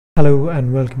Hello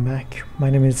and welcome back. My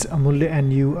name is Amulya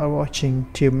and you are watching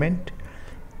TubeMint.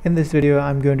 In this video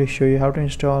I'm going to show you how to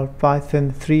install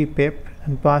Python 3 pip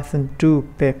and Python 2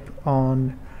 pip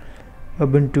on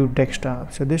Ubuntu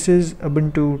desktop. So this is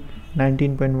Ubuntu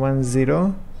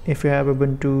 19.10. If you have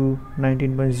Ubuntu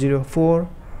 19.04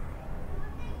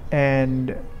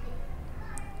 and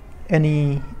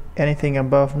anything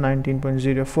above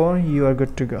 19.04, you are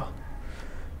good to go.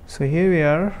 So here we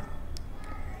are.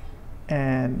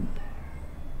 And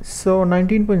so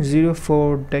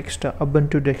 19.04 desktop,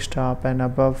 Ubuntu desktop and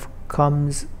above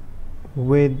comes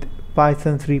with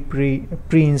Python 3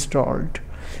 pre-installed.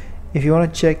 If you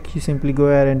want to check, you simply go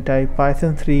ahead and type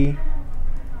Python 3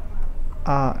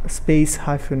 space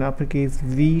hyphen uppercase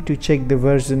V to check the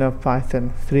version of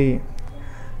Python 3.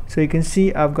 So you can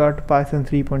see I've got Python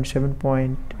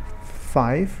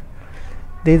 3.7.5.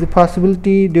 There is a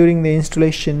possibility during the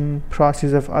installation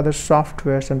process of other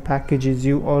softwares and packages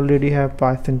you already have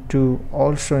Python 2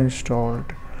 also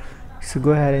installed. So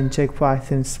go ahead and check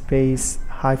Python space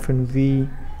hyphen V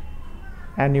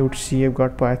and you would see you've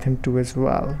got Python 2 as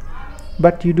well.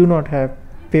 But you do not have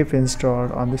pip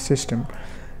installed on the system.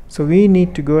 So we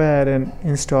need to go ahead and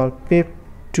install pip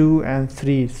 2 and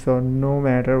 3. So no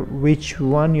matter which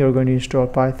one you're going to install,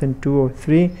 Python 2 or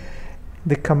 3,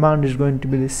 the command is going to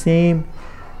be the same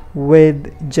with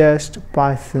just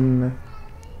Python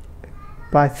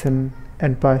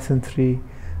and Python 3.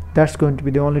 That's going to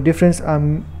be the only difference.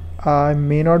 I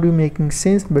may not be making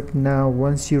sense, but now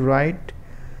once you write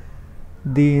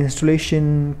the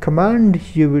installation command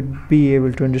you would be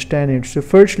able to understand it. So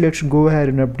first let's go ahead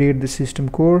and update the system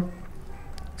core.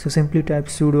 So simply type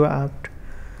sudo apt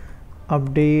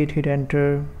update, hit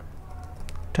enter,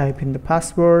 type in the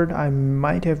password. I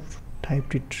might have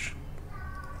typed it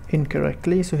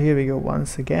incorrectly, so here we go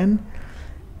once again.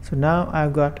 So now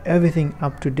I've got everything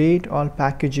up to date, all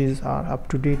packages are up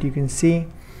to date, you can see.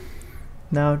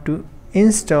 Now to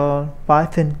install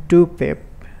Python 2 pip,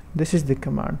 this is the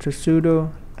command. So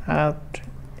sudo apt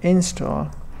install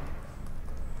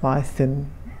Python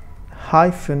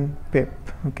hyphen pip.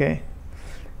 Okay,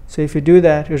 so if you do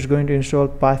that, it's going to install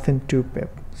Python 2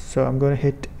 pip. So I'm going to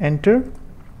hit enter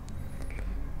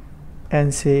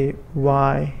and say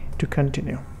Y to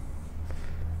continue.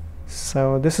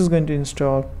 So this is going to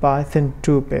install Python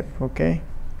 2 pip. Okay,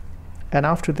 and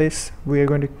after this we are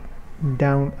going to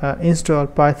install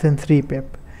Python 3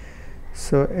 pip.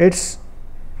 So it's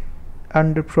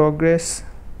under progress,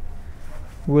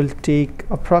 will take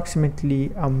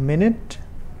approximately a minute.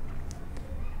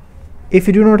 If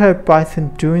you do not have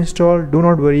Python 2 installed, do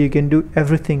not worry, you can do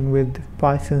everything with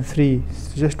Python 3.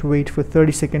 So just wait for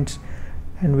 30 seconds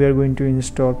and we are going to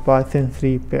install Python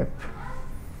 3 pip.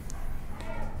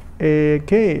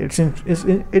 Okay,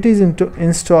 it is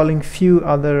installing few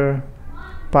other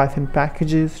Python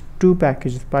packages,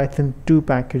 Python 2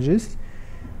 packages,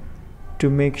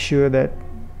 to make sure that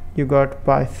you got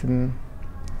Python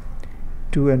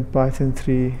 2 and Python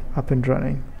 3 up and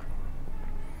running.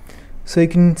 So you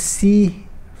can see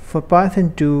for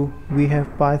Python 2 we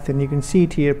have Python, you can see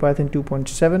it here, Python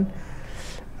 2.7.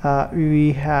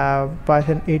 We have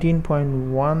Python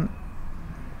 18.1,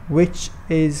 which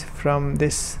is from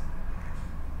this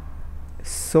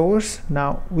source.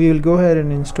 Now we will go ahead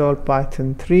and install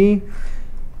Python 3.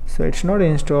 So it's not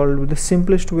installed. The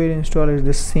simplest way to install is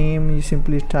the same. You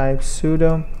simply type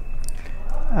sudo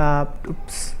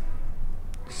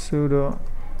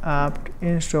apt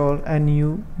install and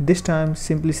you this time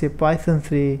simply say Python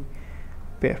 3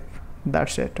 pip.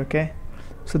 That's it. Okay,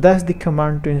 so that's the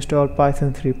command to install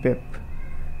Python 3 pip.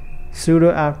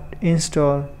 Sudo apt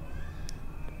install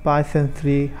Python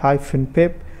 3 hyphen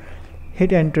pip,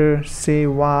 hit enter, say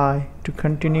Y to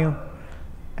continue,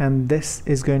 and this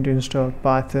is going to install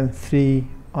Python 3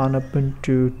 on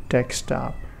Ubuntu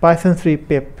desktop. Python 3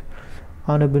 pip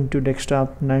on Ubuntu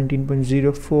desktop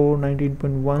 19.04,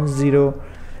 19.10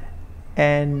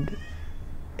 and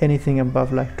anything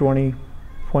above like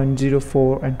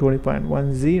 20.04 and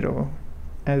 20.10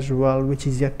 as well, which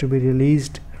is yet to be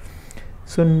released.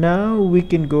 So now we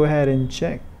can go ahead and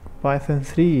check Python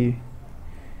 3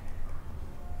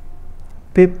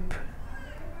 pip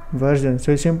version.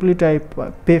 So simply type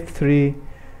pip 3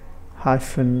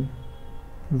 hyphen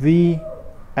V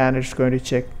and it's going to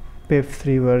check pip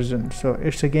 3 version. So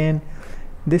it's again,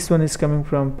 this one is coming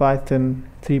from Python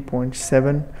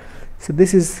 3.7. so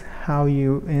this is how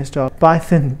you install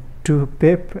Python 2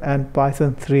 pip and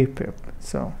Python 3 pip.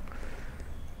 So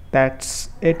that's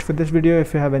it for this video.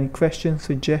 If you have any questions,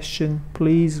 suggestion,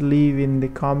 please leave in the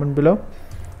comment below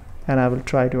and I will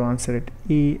try to answer it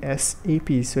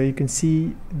ASAP. So you can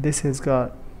see this has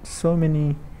got so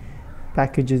many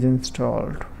packages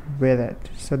installed with it.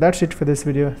 So that's it for this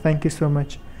video. Thank you so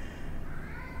much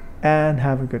and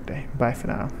have a good day. Bye for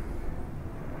now.